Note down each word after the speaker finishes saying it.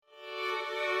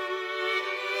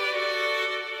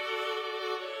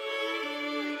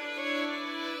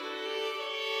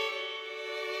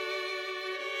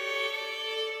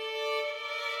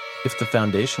If the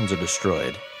foundations are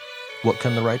destroyed, what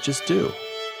can the righteous do?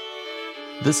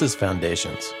 This is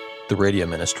Foundations, the radio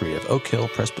ministry of Oak Hill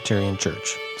Presbyterian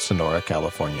Church, Sonora,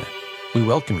 California. We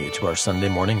welcome you to our Sunday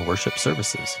morning worship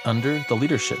services under the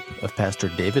leadership of Pastor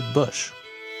David Bush.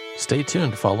 Stay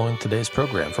tuned following today's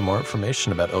program for more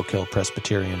information about Oak Hill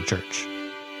Presbyterian Church.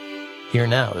 Here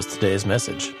now is today's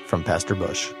message from Pastor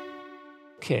Bush.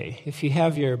 Okay, if you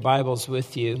have your Bibles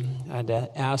with you, I'd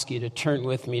ask you to turn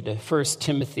with me to 1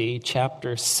 Timothy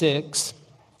chapter 6.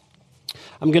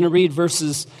 I'm going to read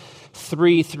verses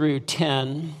 3 through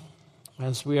 10,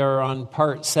 as we are on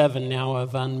part 7 now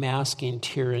of Unmasking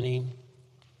Tyranny.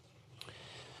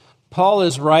 Paul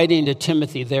is writing to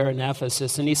Timothy there in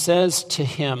Ephesus, and he says to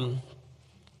him,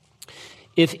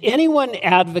 "If anyone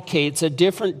advocates a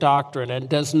different doctrine and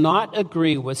does not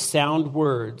agree with sound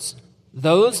words,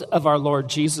 those of our Lord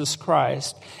Jesus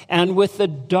Christ, and with the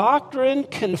doctrine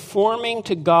conforming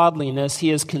to godliness,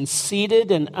 he is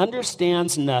conceited and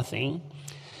understands nothing,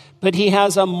 but he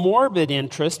has a morbid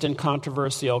interest in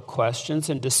controversial questions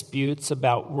and disputes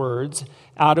about words,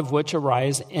 out of which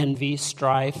arise envy,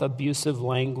 strife, abusive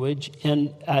language,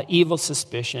 and evil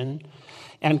suspicion,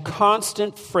 and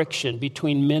constant friction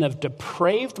between men of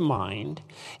depraved mind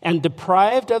and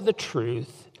deprived of the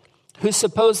truth, who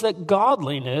suppose that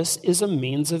godliness is a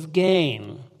means of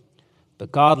gain.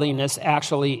 But godliness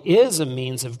actually is a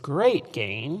means of great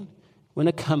gain when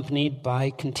accompanied by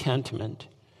contentment.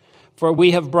 For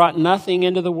we have brought nothing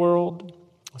into the world,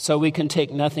 so we can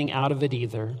take nothing out of it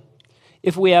either.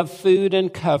 If we have food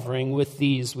and covering, with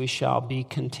these we shall be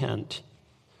content.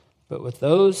 But with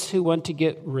those who want to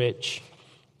get rich,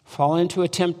 fall into a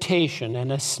temptation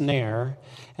and a snare,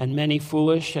 and many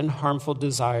foolish and harmful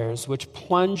desires, which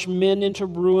plunge men into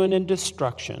ruin and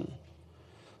destruction.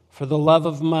 For the love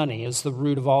of money is the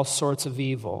root of all sorts of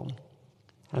evil,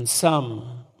 and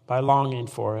some, by longing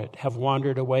for it, have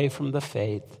wandered away from the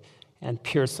faith and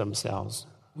pierced themselves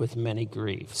with many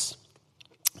griefs."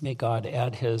 May God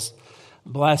add his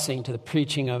blessing to the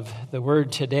preaching of the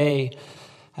word today.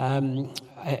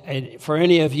 For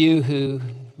any of you who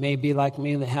may be like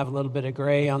me, that have a little bit of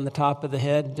gray on the top of the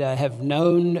head, have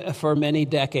known for many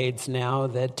decades now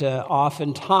that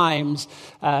oftentimes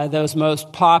those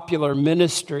most popular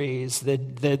ministries, the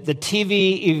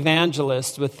TV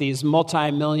evangelists with these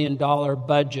multi-million-dollar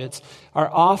budgets, are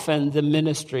often the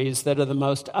ministries that are the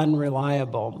most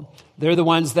unreliable. They're the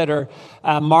ones that are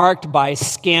marked by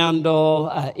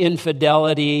scandal,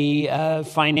 infidelity,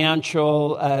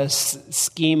 financial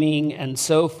scheming, and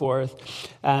so forth.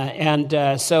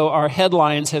 So our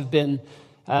headlines have been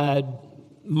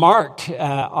marked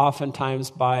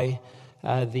oftentimes by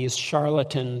these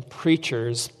charlatan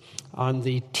preachers on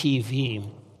the TV.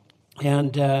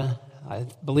 And I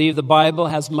believe the Bible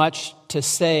has much to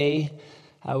say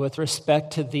with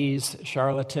respect to these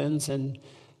charlatans and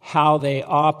how they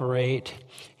operate.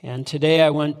 And today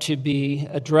I want to be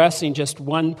addressing just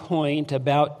one point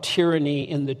about tyranny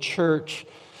in the church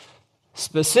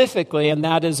specifically, and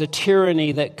that is a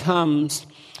tyranny that comes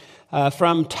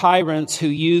from tyrants who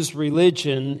use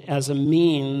religion as a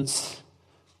means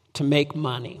to make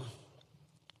money.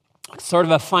 Sort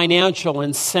of a financial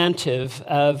incentive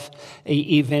of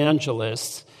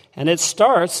evangelists. And it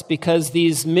starts because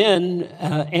these men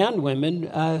and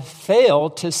women fail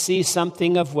to see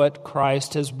something of what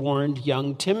Christ has warned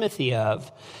young Timothy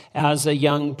of as a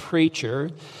young preacher,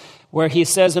 where he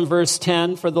says in verse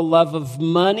 10, "For the love of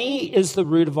money is the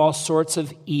root of all sorts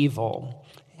of evil,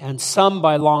 and some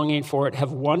by longing for it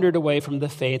have wandered away from the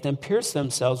faith and pierced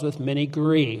themselves with many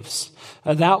griefs."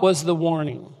 That was the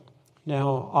warning.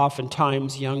 Now,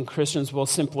 oftentimes, young Christians will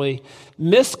simply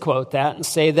misquote that and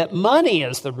say that money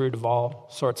is the root of all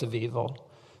sorts of evil.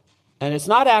 And it's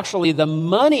not actually the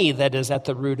money that is at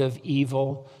the root of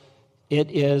evil.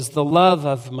 It is the love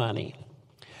of money.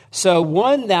 So,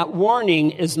 one, that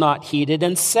warning is not heeded.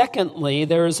 And secondly,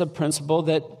 there is a principle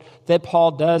that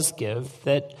Paul does give,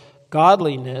 that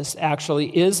godliness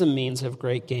actually is a means of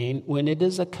great gain when it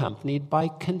is accompanied by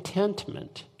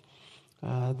contentment.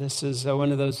 This is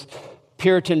one of those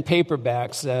Puritan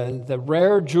paperbacks. The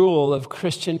rare jewel of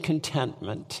Christian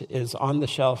contentment is on the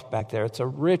shelf back there. It's a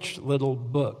rich little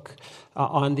book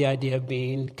on the idea of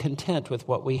being content with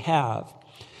what we have.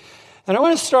 And I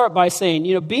want to start by saying,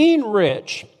 being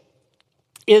rich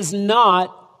is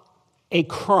not a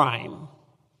crime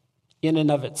in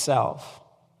and of itself.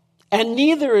 And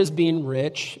neither is being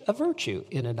rich a virtue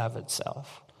in and of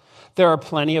itself. There are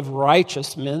plenty of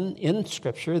righteous men in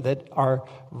Scripture that are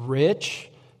rich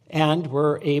and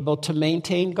were able to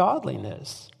maintain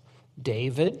godliness.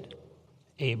 David,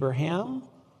 Abraham,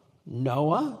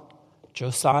 Noah,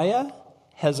 Josiah,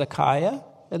 Hezekiah,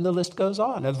 and the list goes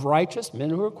on, of righteous men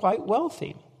who were quite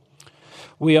wealthy.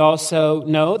 We also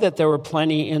know that there were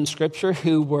plenty in Scripture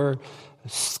who were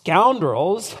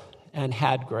scoundrels and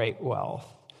had great wealth.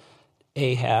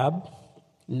 Ahab,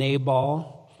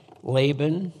 Nabal,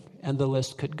 Laban, and the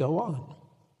list could go on.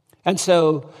 And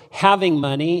so having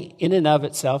money in and of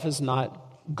itself is not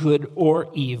good or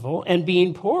evil, and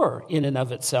being poor in and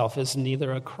of itself is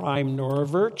neither a crime nor a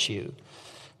virtue.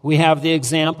 We have the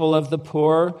example of the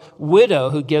poor widow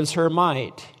who gives her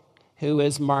mite, who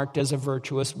is marked as a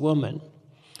virtuous woman,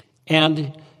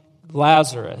 and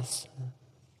Lazarus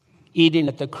eating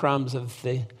at the crumbs of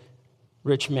the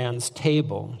rich man's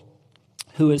table,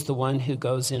 who is the one who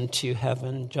goes into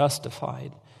heaven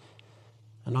justified.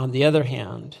 And on the other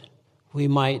hand, we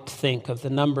might think of the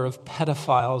number of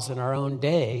pedophiles in our own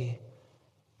day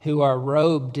who are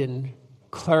robed in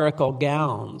clerical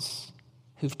gowns,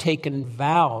 who've taken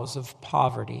vows of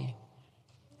poverty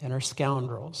and are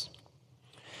scoundrels.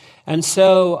 And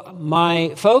so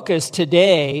my focus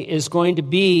today is going to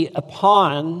be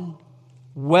upon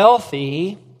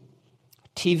wealthy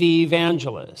TV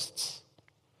evangelists.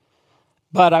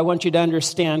 But I want you to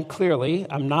understand clearly,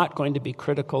 I'm not going to be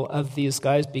critical of these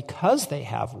guys because they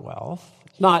have wealth,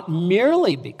 not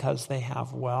merely because they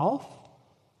have wealth,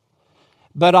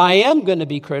 but I am going to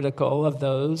be critical of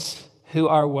those who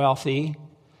are wealthy,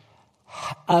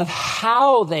 of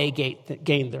how they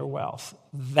gain their wealth.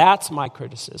 That's my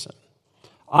criticism.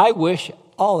 I wish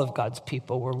all of God's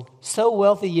people were so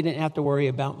wealthy you didn't have to worry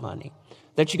about money,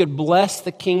 that you could bless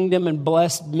the kingdom and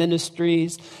bless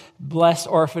ministries, bless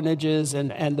orphanages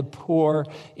and the poor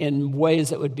in ways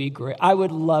that would be great. I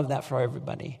would love that for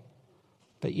everybody.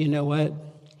 But you know what?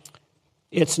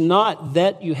 It's not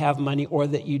that you have money or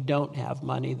that you don't have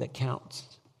money that counts.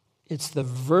 It's the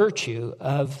virtue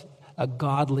of a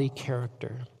godly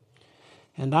character.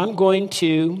 And I'm going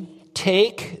to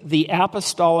take the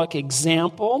apostolic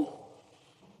example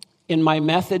in my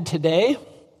method today.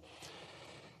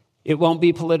 It won't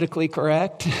be politically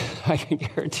correct, I can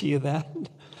guarantee you that.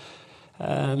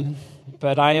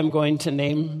 But I am going to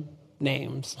name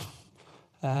names.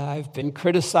 I've been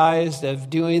criticized of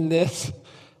doing this,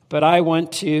 but I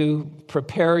want to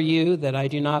prepare you that I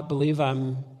do not believe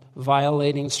I'm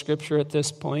violating Scripture at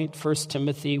this point. 1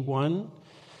 Timothy 1,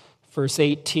 verse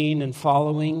 18 and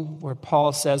following, where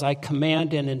Paul says, I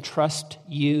command and entrust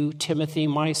you, Timothy,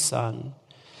 my son,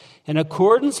 in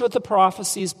accordance with the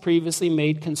prophecies previously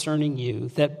made concerning you,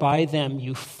 that by them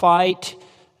you fight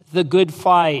the good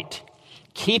fight,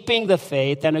 keeping the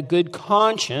faith and a good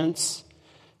conscience,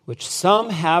 which some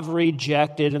have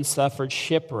rejected and suffered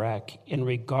shipwreck in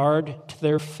regard to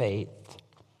their faith.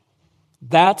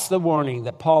 That's the warning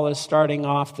that Paul is starting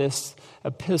off this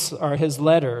epistle or his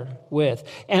letter with.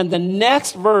 And the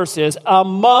next verse is,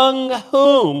 among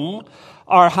whom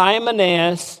are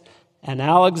Hymenaeus and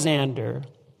Alexander,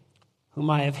 whom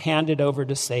I have handed over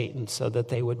to Satan so that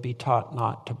they would be taught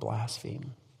not to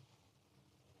blaspheme.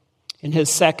 In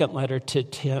his second letter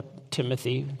to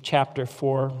Timothy, chapter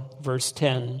 4, verse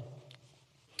 10,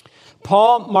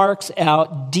 Paul marks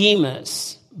out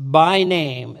Demas by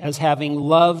name as having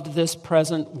loved this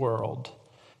present world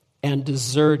and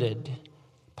deserted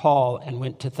Paul and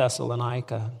went to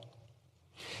Thessalonica.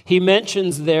 He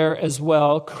mentions there as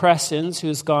well Crescens,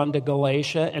 who's gone to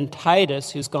Galatia, and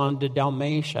Titus, who's gone to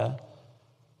Dalmatia.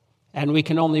 And we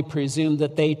can only presume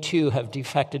that they too have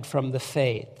defected from the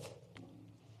faith.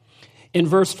 In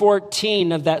verse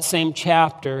 14 of that same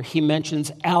chapter, he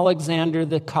mentions Alexander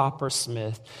the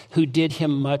coppersmith, who did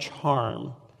him much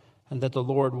harm, and that the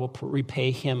Lord will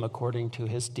repay him according to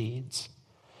his deeds.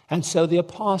 And so the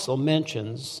apostle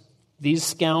mentions these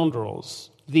scoundrels,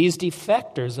 these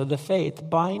defectors of the faith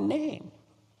by name.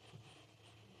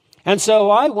 And so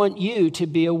I want you to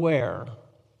be aware.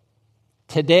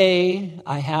 Today,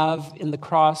 I have in the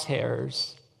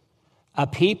crosshairs a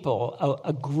people,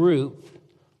 a group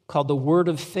called the Word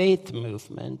of Faith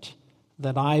movement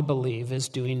that I believe is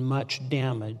doing much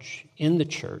damage in the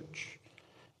church.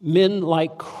 Men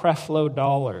like Creflo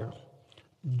Dollar,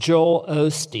 Joel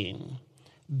Osteen,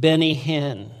 Benny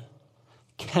Hinn,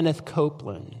 Kenneth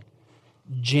Copeland,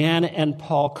 Jan and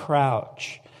Paul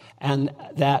Crouch, and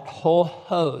that whole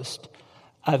host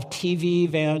of TV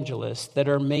evangelists that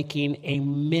are making a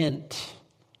mint,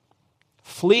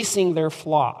 fleecing their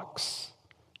flocks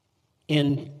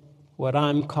in what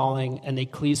I'm calling an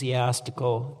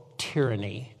ecclesiastical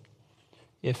tyranny,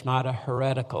 if not a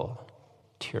heretical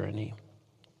tyranny.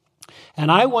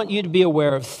 And I want you to be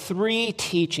aware of three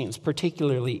teachings,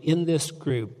 particularly in this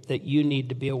group, that you need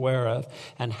to be aware of,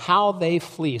 and how they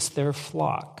fleece their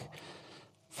flock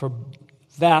for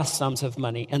vast sums of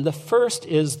money. And the first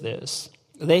is this.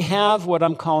 They have what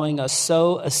I'm calling a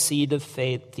sow a seed of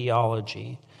faith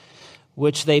theology,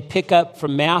 which they pick up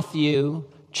from Matthew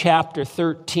chapter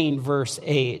 13, verse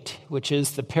 8, which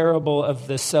is the parable of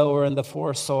the sower and the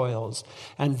four soils.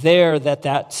 And there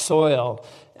that soil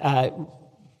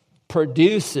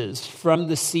produces from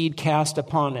the seed cast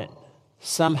upon it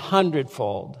some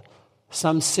 100-fold,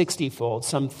 some 60-fold,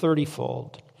 some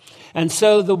 30-fold. And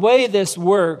so the way this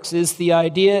works is the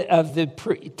idea of the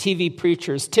TV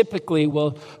preachers typically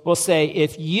will say,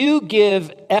 if you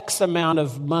give X amount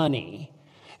of money,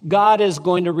 God is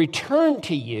going to return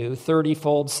to you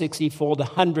 30-fold, 60-fold,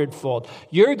 100-fold.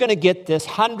 You're going to get this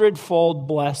 100-fold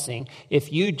blessing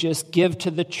if you just give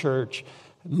to the church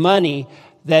money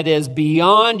that is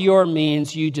beyond your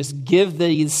means. You just give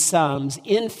these sums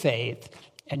in faith,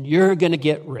 and you're going to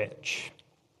get rich.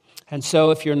 And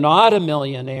so if you're not a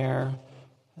millionaire,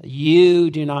 you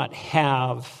do not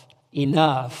have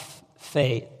enough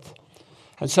faith.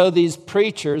 And so these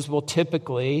preachers will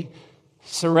typically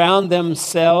surround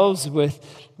themselves with,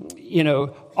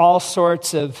 all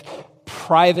sorts of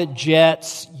private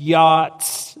jets,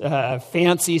 yachts,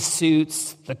 fancy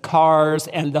suits, the cars,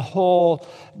 and the whole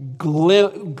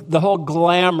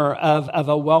glamour of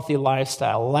a wealthy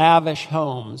lifestyle, lavish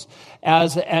homes,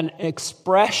 as an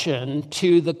expression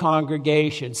to the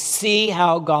congregation. See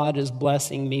how God is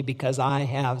blessing me because I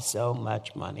have so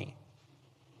much money.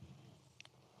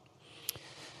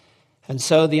 And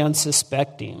so the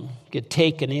unsuspecting get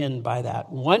taken in by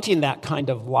that, wanting that kind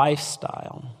of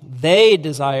lifestyle. They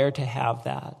desire to have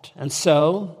that. And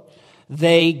so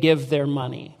they give their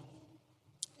money.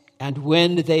 And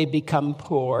when they become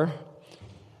poor,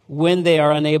 when they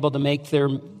are unable to make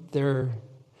their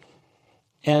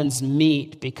ends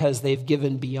meet because they've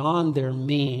given beyond their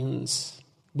means,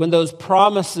 when those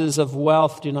promises of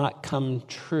wealth do not come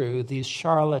true, these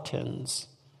charlatans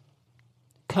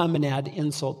come and add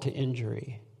insult to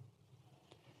injury.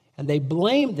 And they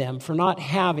blame them for not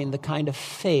having the kind of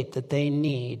faith that they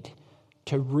need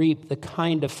to reap the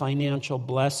kind of financial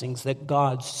blessings that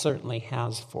God certainly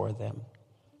has for them.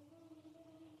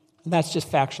 And that's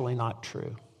just factually not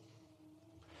true.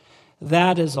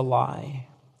 That is a lie.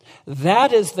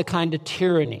 That is the kind of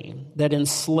tyranny that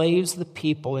enslaves the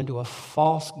people into a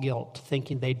false guilt,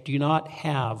 thinking they do not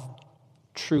have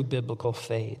true biblical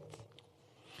faith.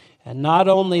 And not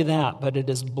only that, but it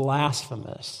is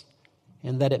blasphemous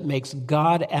in that it makes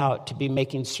God out to be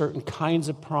making certain kinds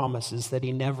of promises that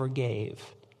he never gave.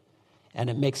 And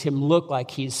it makes him look like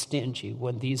he's stingy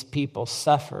when these people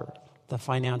suffer the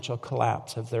financial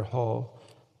collapse of their whole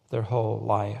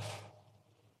life.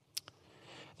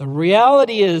 The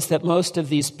reality is that most of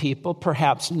these people,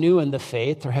 perhaps new in the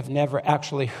faith or have never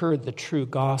actually heard the true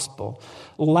gospel,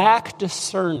 lack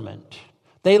discernment.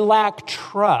 They lack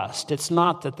trust. It's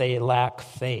not that they lack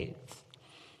faith.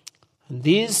 And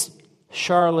these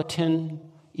charlatan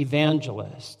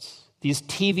evangelists, these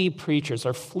TV preachers,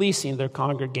 are fleecing their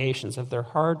congregations of their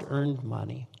hard-earned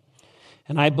money.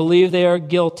 And I believe they are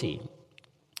guilty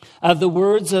of the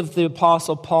words of the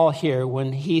Apostle Paul here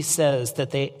when he says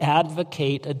that they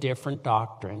advocate a different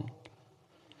doctrine,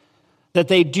 that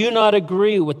they do not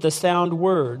agree with the sound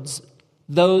words,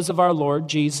 those of our Lord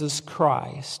Jesus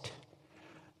Christ,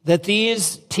 that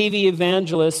these TV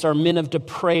evangelists are men of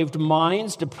depraved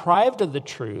minds, deprived of the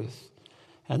truth,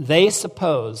 and they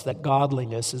suppose that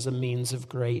godliness is a means of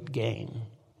great gain.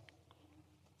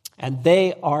 And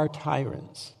they are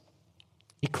tyrants.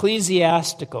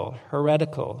 Ecclesiastical,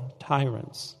 heretical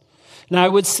tyrants. Now I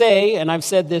would say, and I've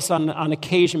said this on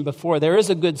occasion before, there is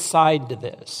a good side to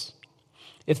this.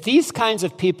 If these kinds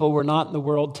of people were not in the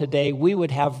world today, we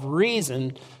would have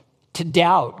reason to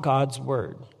doubt God's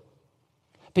word.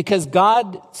 Because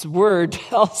God's word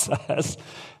tells us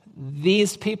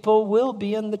these people will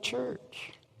be in the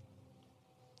church.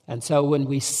 And so when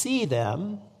we see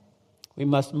them, we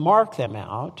must mark them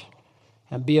out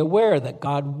and be aware that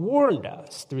God warned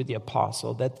us through the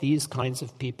apostle that these kinds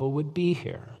of people would be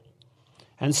here.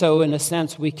 And so in a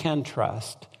sense, we can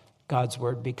trust God's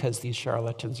word because these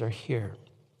charlatans are here.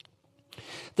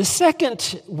 The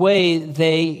second way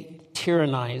they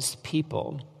tyrannize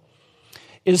people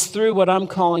is through what I'm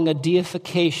calling a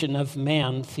deification of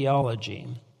man theology.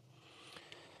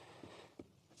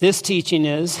 This teaching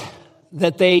is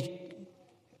that they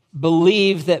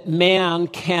believe that man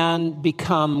can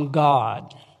become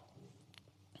God.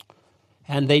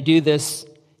 And they do this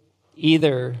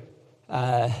either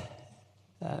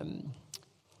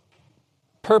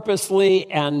purposely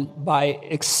and by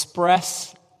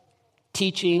express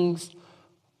teachings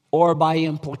or by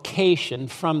implication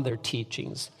from their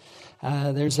teachings.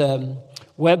 There's a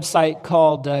website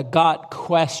called Got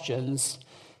Questions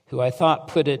who I thought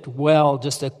put it well,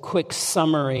 just a quick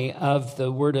summary of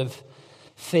the Word of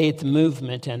Faith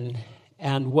movement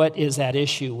and what is at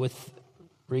issue with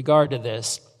regard to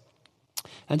this.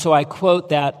 And so I quote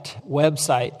that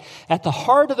website. At the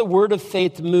heart of the Word of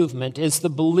Faith movement is the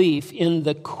belief in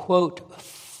the, quote,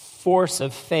 force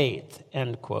of faith,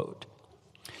 end quote.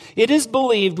 It is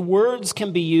believed words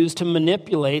can be used to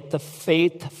manipulate the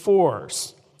faith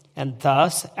force and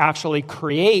thus actually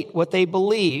create what they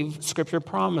believe Scripture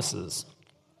promises: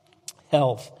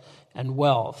 health and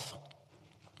wealth.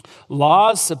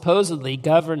 Laws supposedly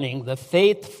governing the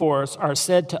faith force are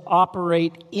said to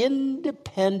operate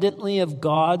independently of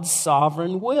God's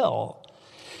sovereign will,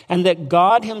 and that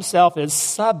God himself is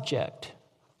subject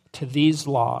to these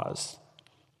laws.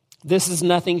 This is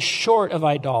nothing short of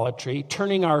idolatry,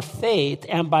 turning our faith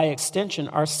and by extension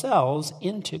ourselves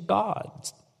into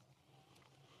gods.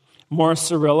 Morris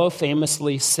Cerullo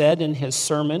famously said in his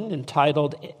sermon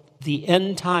entitled "The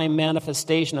End Time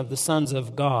Manifestation of the Sons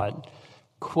of God,"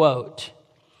 quote,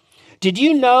 "Did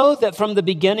you know that from the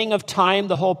beginning of time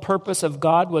the whole purpose of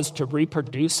God was to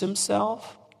reproduce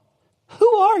himself?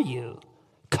 Who are you?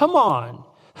 Come on.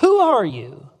 Who are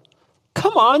you?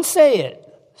 Come on, say it.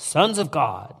 Sons of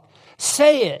God.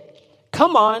 Say it.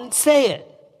 Come on, say it.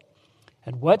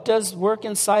 And what does work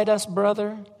inside us,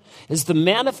 brother? Is the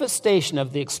manifestation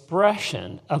of the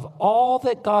expression of all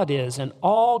that God is and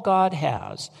all God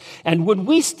has. And when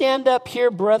we stand up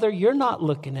here, brother, you're not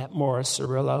looking at Morris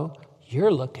Cerullo.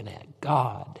 You're looking at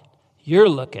God. You're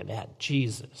looking at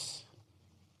Jesus."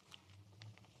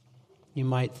 You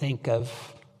might think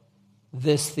of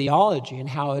this theology and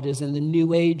how it is in the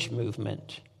New Age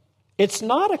movement. It's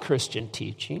not a Christian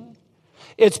teaching.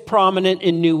 It's prominent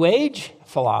in New Age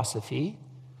philosophy.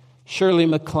 Shirley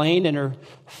MacLaine, in her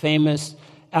famous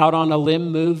Out on a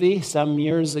Limb movie some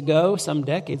years ago, some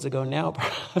decades ago now,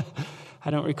 I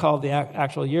don't recall the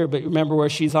actual year, but remember where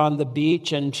she's on the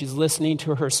beach and she's listening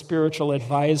to her spiritual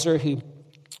advisor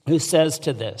who says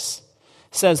this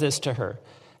to her: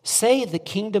 "Say the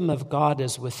kingdom of God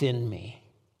is within me."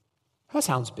 That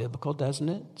sounds biblical, doesn't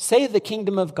it? Say the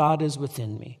kingdom of God is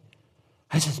within me.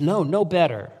 I says, no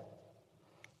better.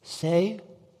 Say,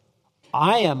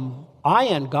 I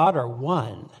and God are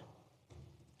one.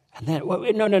 And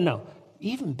then, no.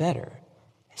 Even better.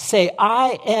 Say,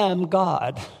 I am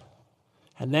God.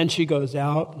 And then she goes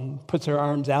out and puts her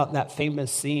arms out in that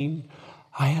famous scene.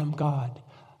 I am God.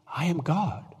 I am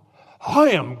God. I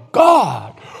am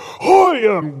God. I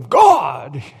am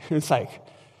God. It's like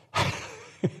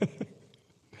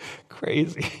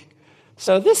crazy.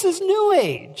 So this is New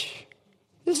Age.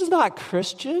 This is not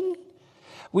Christian.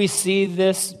 We see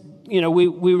this,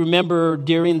 we remember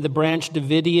during the Branch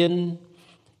Davidian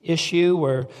issue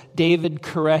where David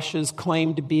Koresh's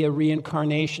claim to be a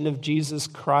reincarnation of Jesus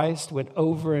Christ went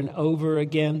over and over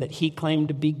again, that he claimed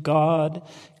to be God,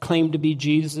 claimed to be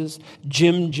Jesus.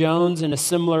 Jim Jones, in a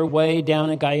similar way, down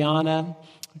in Guyana,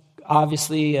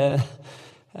 obviously a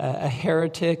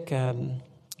heretic and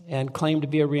claimed to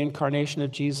be a reincarnation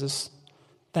of Jesus.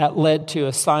 That led to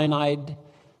a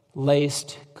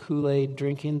cyanide-laced Kool-Aid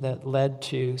drinking that led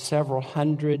to several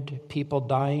hundred people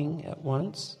dying at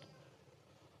once.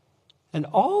 And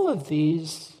all of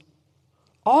these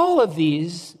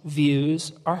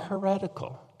views are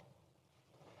heretical.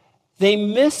 They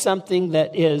miss something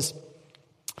that is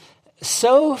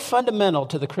so fundamental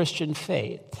to the Christian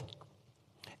faith.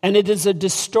 And it is a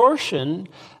distortion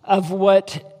of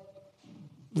what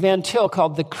Van Til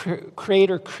called the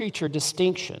creator-creature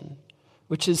distinction,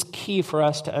 which is key for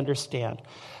us to understand.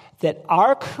 That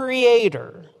our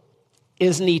Creator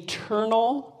is an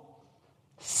eternal,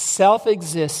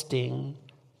 self-existing,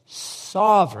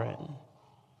 sovereign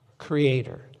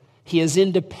Creator. He is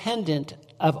independent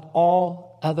of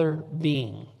all other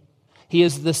being. He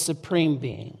is the supreme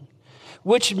being,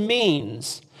 which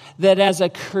means that as a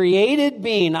created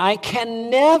being, I can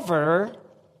never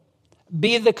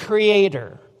be the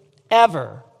creator,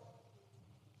 ever.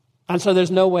 And so there's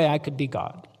no way I could be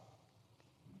God.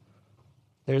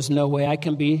 There's no way I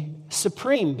can be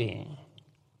supreme being.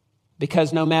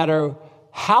 Because no matter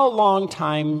how long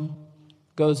time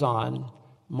goes on,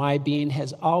 my being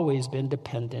has always been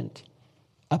dependent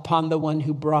upon the one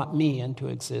who brought me into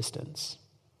existence.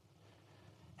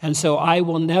 And so I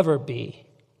will never be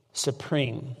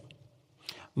supreme.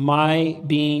 My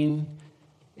being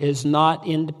is not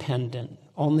independent.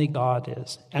 Only God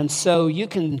is. And so you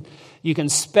can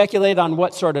speculate on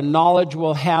what sort of knowledge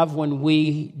we'll have when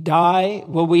we die.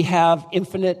 Will we have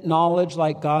infinite knowledge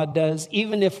like God does?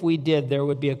 Even if we did, there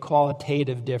would be a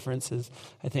qualitative difference, as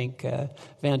I think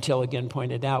Van Til again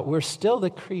pointed out. We're still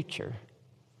the creature.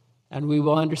 And we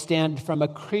will understand from a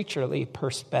creaturely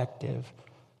perspective,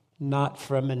 not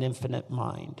from an infinite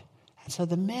mind. And so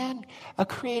the man, a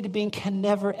created being, can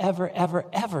never, ever, ever,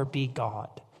 ever be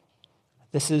God.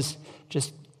 This is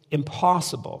just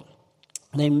impossible.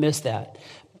 They miss that.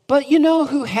 But you know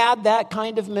who had that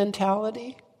kind of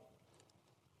mentality?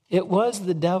 It was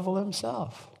the devil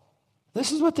himself.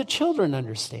 This is what the children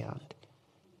understand.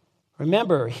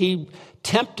 Remember, he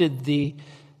tempted the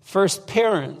first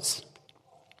parents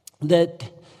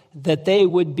that they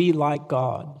would be like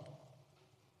God,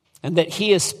 and that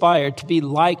he aspired to be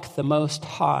like the Most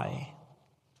High.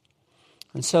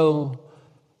 And so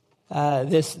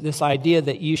this idea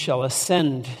that you shall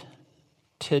ascend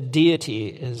to deity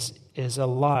is a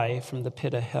lie from the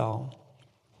pit of hell.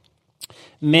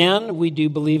 Man, we do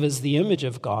believe, is the image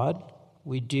of God.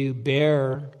 We do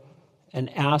bear an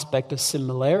aspect of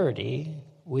similarity.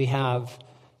 We have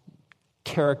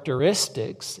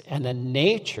characteristics and a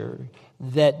nature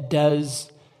that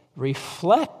does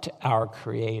reflect our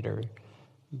Creator,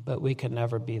 but we can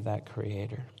never be that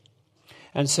Creator.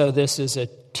 And so this is a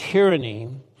tyranny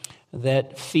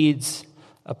that feeds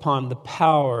upon the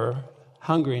power,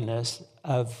 hungriness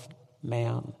of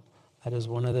man. That is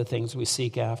one of the things we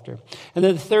seek after. And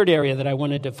then the third area that I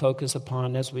wanted to focus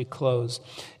upon as we close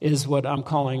is what I'm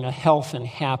calling a health and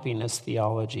happiness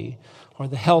theology, or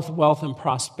the health, wealth, and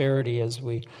prosperity, as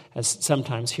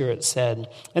sometimes hear it said.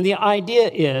 And the idea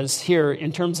is here,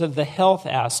 in terms of the health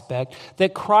aspect,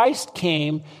 that Christ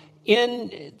came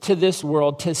into this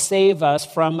world to save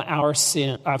us from our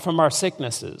sin, from our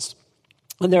sicknesses.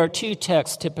 And there are two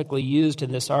texts typically used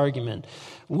in this argument.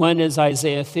 One is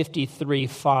Isaiah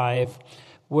 53:5,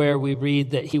 where we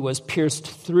read that he was pierced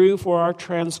through for our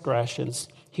transgressions,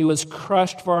 he was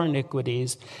crushed for our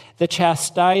iniquities, the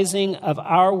chastising of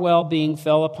our well-being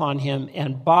fell upon him,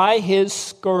 and by his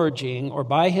scourging, or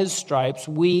by his stripes,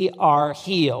 we are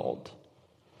healed.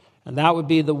 And that would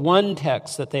be the one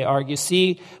text that they argue.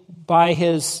 See, by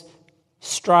his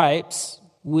stripes,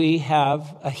 we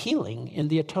have a healing in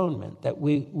the atonement, that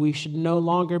we should no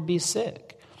longer be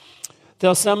sick.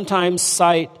 They'll sometimes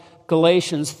cite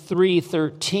Galatians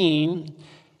 3:13,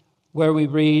 where we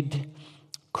read,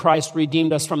 Christ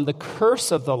redeemed us from the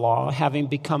curse of the law, having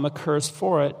become a curse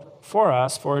for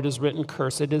us, for it is written,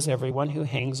 cursed is everyone who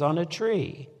hangs on a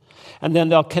tree. And then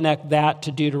they'll connect that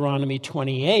to Deuteronomy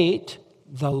 28,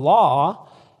 the law,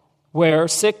 where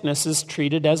sickness is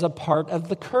treated as a part of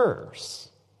the curse.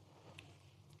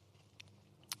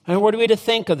 And what are we to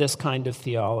think of this kind of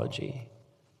theology?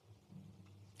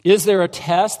 Is there a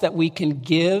test that we can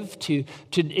give to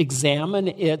examine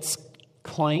its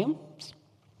claims?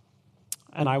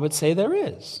 And I would say there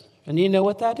is. And you know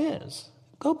what that is.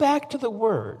 Go back to the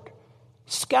Word.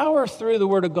 Scour through the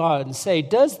Word of God and say,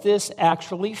 does this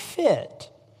actually fit?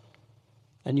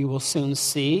 And you will soon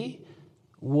see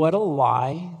what a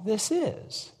lie this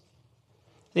is.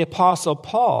 The Apostle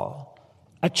Paul,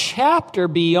 a chapter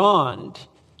beyond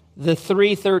the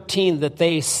 3:13 that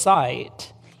they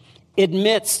cite,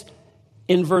 admits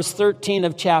in verse 13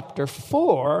 of chapter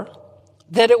 4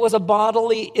 that it was a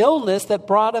bodily illness that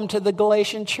brought him to the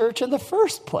Galatian church in the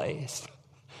first place.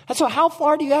 And so how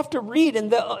far do you have to read in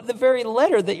the very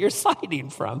letter that you're citing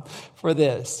from for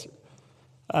this?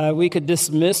 We could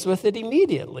dismiss with it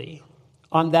immediately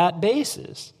on that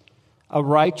basis. A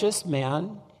righteous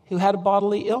man who had a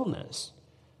bodily illness.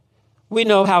 We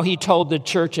know how he told the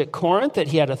church at Corinth that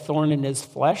he had a thorn in his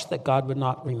flesh that God would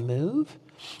not remove.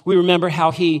 We remember how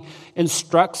he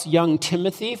instructs young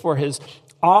Timothy for his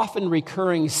often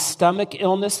recurring stomach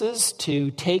illnesses to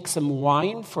take some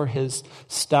wine for his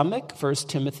stomach, 1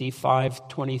 Timothy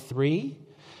 5:23.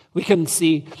 We can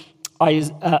see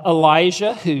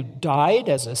Elijah, who died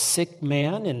as a sick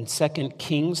man in 2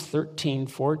 Kings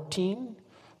 13:14.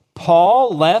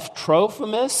 Paul left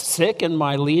Trophimus sick in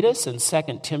Miletus in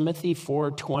 2 Timothy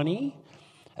 4:20.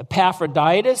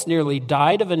 Epaphroditus nearly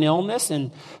died of an illness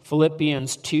in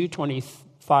Philippians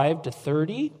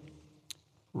 2:25-30.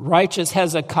 Righteous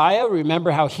Hezekiah,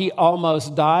 remember how he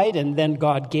almost died and then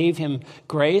God gave him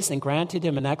grace and granted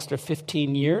him an extra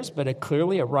 15 years, but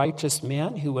clearly a righteous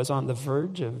man who was on the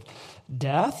verge of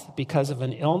death because of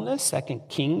an illness, 2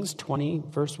 Kings 20,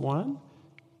 verse 1.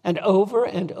 And over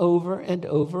and over and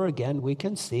over again, we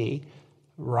can see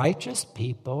righteous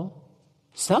people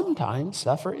sometimes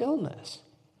suffer illness.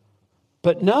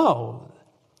 But no,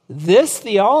 this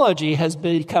theology has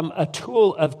become a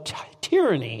tool of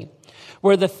tyranny,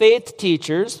 where the faith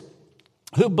teachers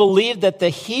who believe that the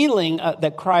healing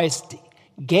that Christ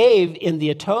gave in the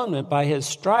atonement by his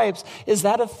stripes is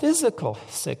that of physical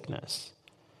sickness,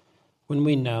 when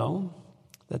we know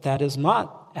that that is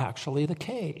not actually the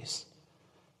case.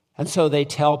 And so they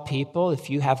tell people,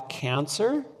 if you have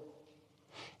cancer,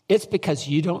 it's because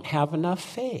you don't have enough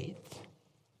faith.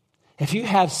 If you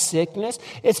have sickness,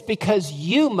 it's because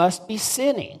you must be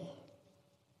sinning.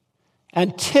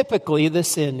 And typically the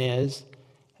sin is,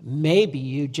 maybe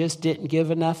you just didn't give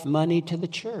enough money to the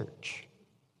church.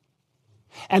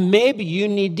 And maybe you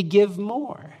need to give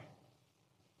more.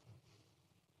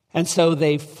 And so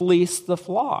they fleece the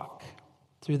flock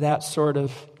through that sort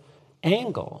of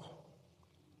angle.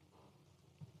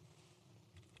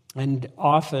 And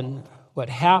often what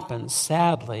happens,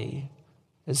 sadly,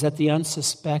 is that the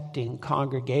unsuspecting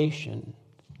congregation,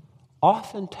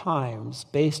 oftentimes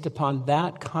based upon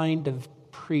that kind of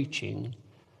preaching,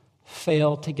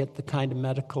 fail to get the kind of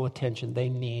medical attention they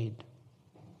need.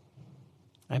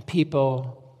 And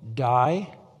people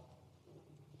die,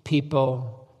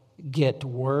 people get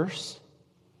worse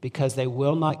because they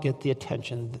will not get the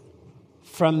attention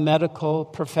from medical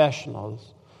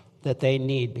professionals that they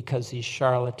need because these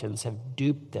charlatans have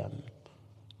duped them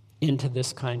into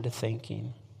this kind of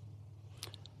thinking.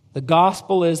 The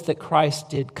gospel is that Christ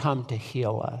did come to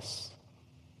heal us.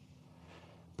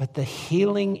 But the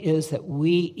healing is that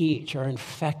we each are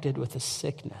infected with a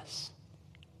sickness.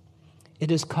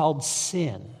 It is called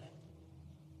sin.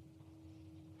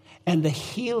 And the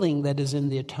healing that is in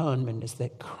the atonement is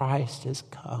that Christ has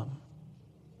come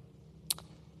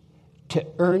to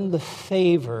earn the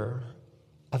favor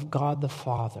of God the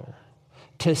Father,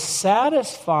 to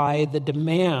satisfy the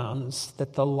demands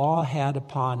that the law had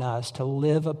upon us to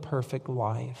live a perfect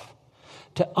life,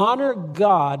 to honor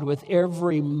God with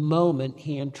every moment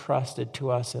He entrusted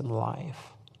to us in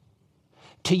life,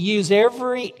 to use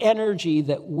every energy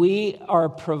that we are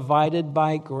provided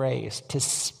by grace to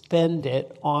spend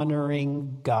it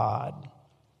honoring God.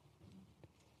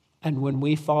 And when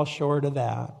we fall short of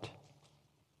that,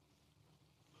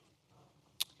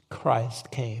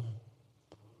 Christ came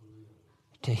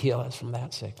to heal us from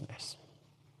that sickness.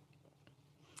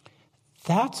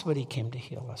 That's what He came to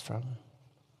heal us from.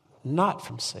 Not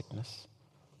from sickness,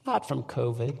 not from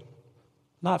COVID,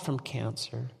 not from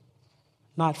cancer,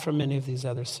 not from any of these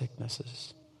other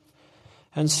sicknesses.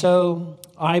 And so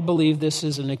I believe this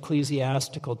is an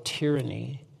ecclesiastical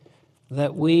tyranny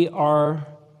that we are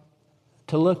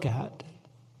to look at,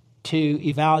 to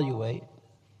evaluate,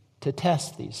 to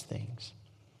test these things.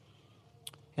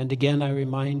 And again, I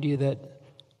remind you that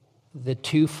the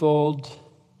twofold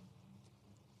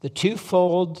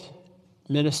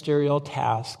ministerial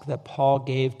task that Paul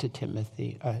gave to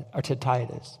to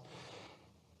Titus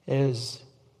is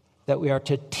that we are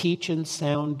to teach in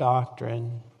sound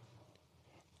doctrine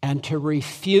and to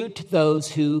refute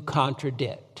those who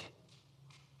contradict.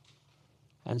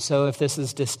 And so if this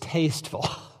is distasteful,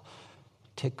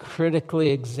 to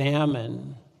critically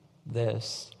examine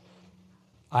this,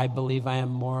 I believe I am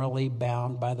morally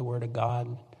bound by the Word of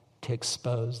God to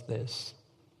expose this.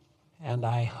 And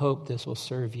I hope this will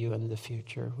serve you in the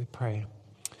future. We pray.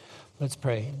 Let's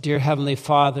pray. Dear Heavenly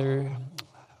Father,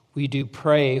 we do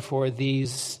pray for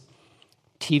these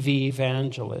TV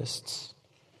evangelists.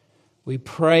 We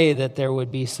pray that there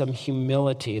would be some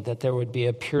humility, that there would be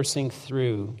a piercing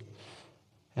through,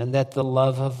 and that the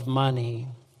love of money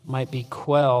might be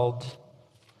quelled,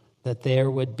 that there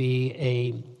would be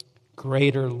a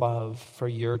greater love for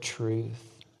your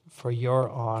truth, for your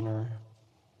honor,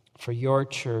 for your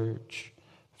church,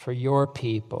 for your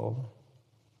people.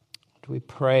 We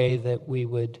pray that we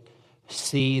would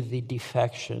see the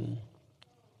defection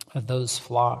of those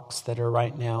flocks that are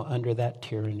right now under that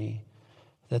tyranny,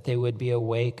 that they would be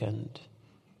awakened,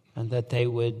 and that they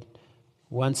would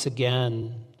once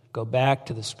again go back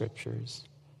to the Scriptures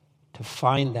to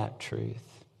find that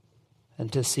truth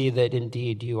and to see that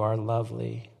indeed you are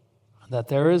lovely, that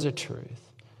there is a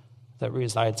truth that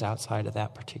resides outside of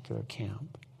that particular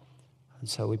camp. And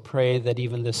so we pray that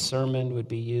even this sermon would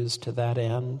be used to that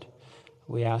end.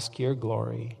 We ask your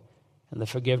glory and the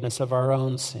forgiveness of our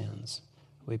own sins.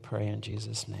 We pray in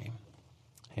Jesus' name.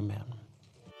 Amen.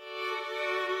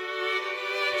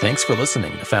 Thanks for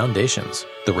listening to Foundations,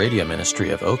 the radio ministry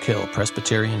of Oak Hill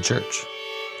Presbyterian Church.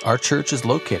 Our church is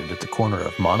located at the corner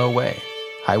of Mono Way,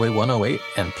 Highway 108,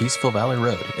 and Peaceful Valley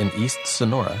Road in East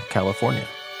Sonora, California.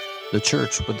 The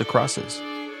church with the crosses.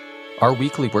 Our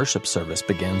weekly worship service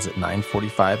begins at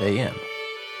 9:45 a.m.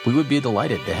 We would be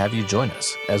delighted to have you join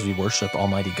us as we worship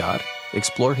Almighty God,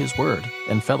 explore His Word,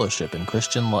 and fellowship in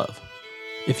Christian love.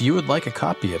 If you would like a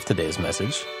copy of today's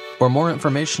message or more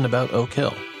information about Oak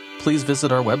Hill, please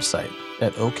visit our website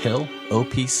at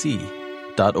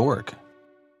oakhillopc.org.